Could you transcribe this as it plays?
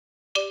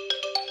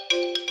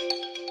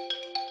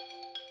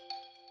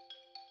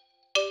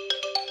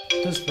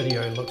This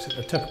video looks at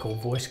the typical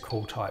voice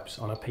call types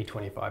on a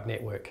P25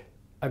 network.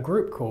 A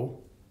group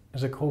call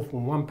is a call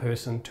from one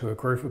person to a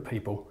group of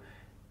people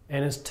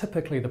and is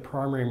typically the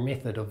primary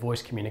method of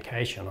voice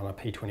communication on a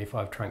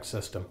P25 trunk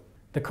system.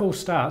 The call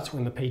starts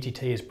when the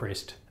PTT is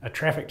pressed. A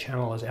traffic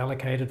channel is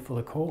allocated for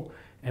the call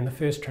and the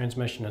first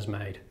transmission is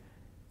made.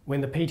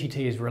 When the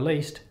PTT is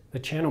released, the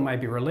channel may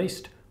be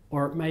released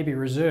or it may be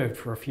reserved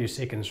for a few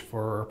seconds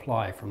for a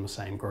reply from the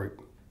same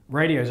group.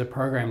 Radios are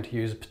programmed to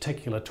use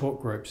particular talk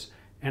groups,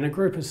 and a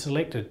group is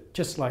selected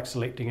just like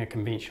selecting a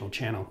conventional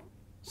channel.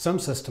 Some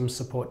systems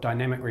support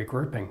dynamic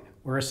regrouping,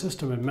 where a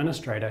system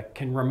administrator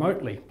can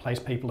remotely place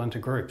people into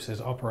groups as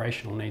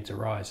operational needs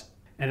arise.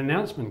 An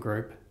announcement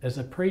group is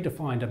a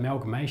predefined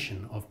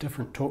amalgamation of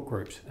different talk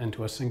groups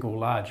into a single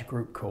large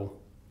group call.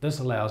 This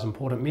allows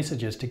important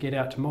messages to get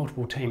out to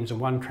multiple teams in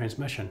one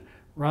transmission,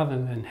 rather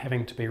than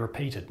having to be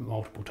repeated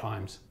multiple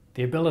times.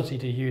 The ability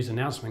to use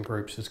announcement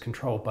groups is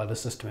controlled by the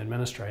system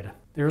administrator.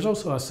 There is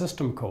also a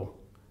system call.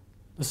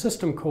 The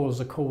system call is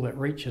a call that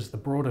reaches the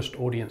broadest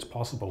audience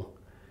possible.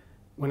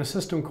 When a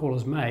system call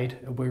is made,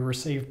 it will be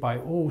received by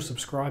all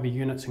subscriber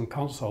units and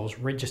consoles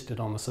registered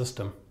on the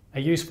system.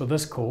 A use for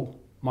this call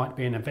might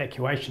be an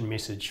evacuation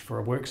message for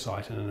a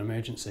worksite in an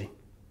emergency.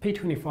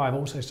 P25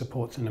 also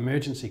supports an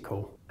emergency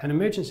call. An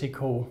emergency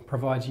call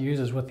provides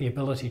users with the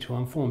ability to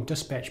inform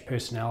dispatch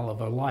personnel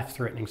of a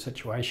life-threatening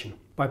situation.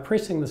 By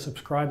pressing the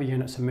subscriber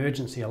unit's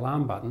emergency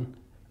alarm button,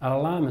 an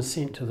alarm is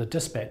sent to the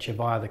dispatcher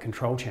via the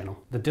control channel.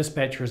 The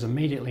dispatcher is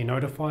immediately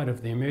notified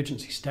of the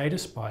emergency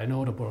status by an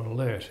audible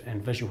alert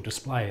and visual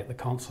display at the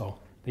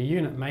console. The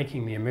unit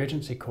making the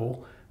emergency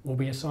call will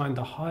be assigned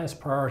the highest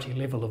priority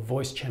level of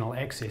voice channel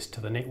access to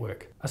the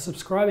network. A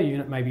subscriber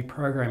unit may be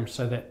programmed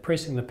so that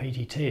pressing the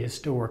PTT is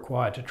still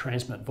required to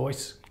transmit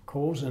voice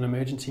calls in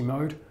emergency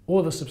mode,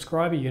 or the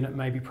subscriber unit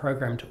may be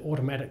programmed to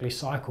automatically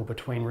cycle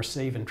between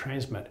receive and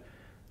transmit,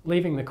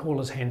 leaving the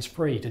caller's hands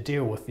free to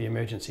deal with the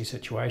emergency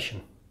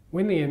situation.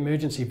 When the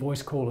emergency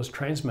voice call is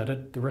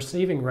transmitted, the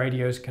receiving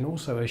radios can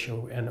also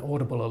issue an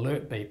audible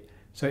alert beep,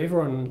 so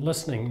everyone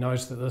listening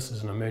knows that this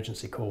is an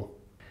emergency call.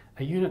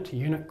 A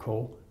unit-to-unit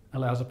call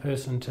allows a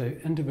person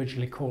to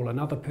individually call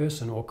another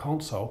person or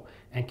console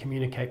and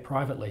communicate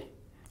privately.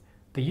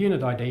 The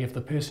unit ID of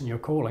the person you're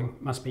calling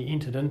must be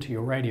entered into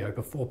your radio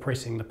before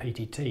pressing the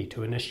PTT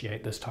to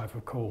initiate this type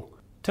of call.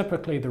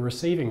 Typically, the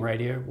receiving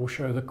radio will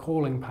show the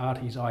calling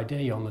party's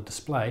ID on the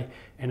display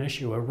and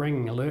issue a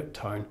ringing alert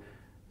tone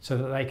so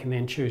that they can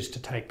then choose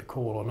to take the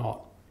call or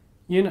not.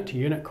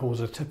 Unit-to-unit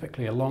calls are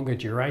typically a longer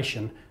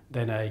duration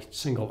than a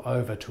single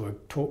over to a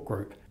talk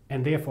group,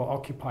 and therefore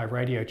occupy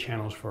radio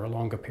channels for a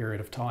longer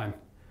period of time.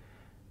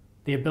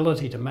 The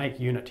ability to make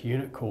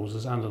unit-to-unit calls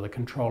is under the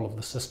control of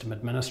the system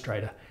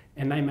administrator,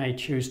 and they may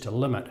choose to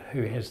limit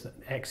who has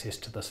access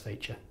to this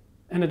feature.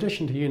 In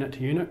addition to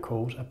unit-to-unit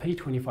calls, a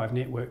P25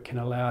 network can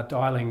allow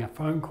dialing a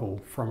phone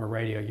call from a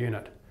radio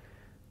unit.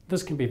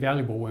 This can be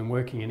valuable when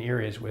working in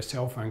areas where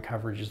cell phone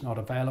coverage is not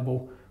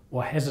available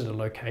or hazardous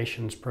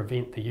locations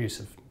prevent the use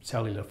of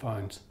cellular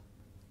phones.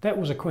 That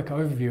was a quick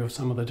overview of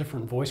some of the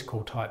different voice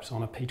call types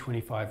on a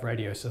P25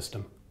 radio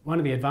system. One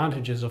of the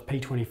advantages of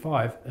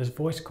P25 is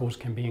voice calls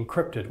can be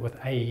encrypted with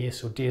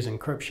AES or DES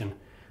encryption.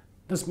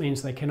 This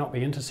means they cannot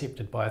be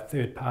intercepted by a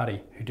third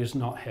party who does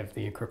not have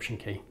the encryption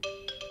key.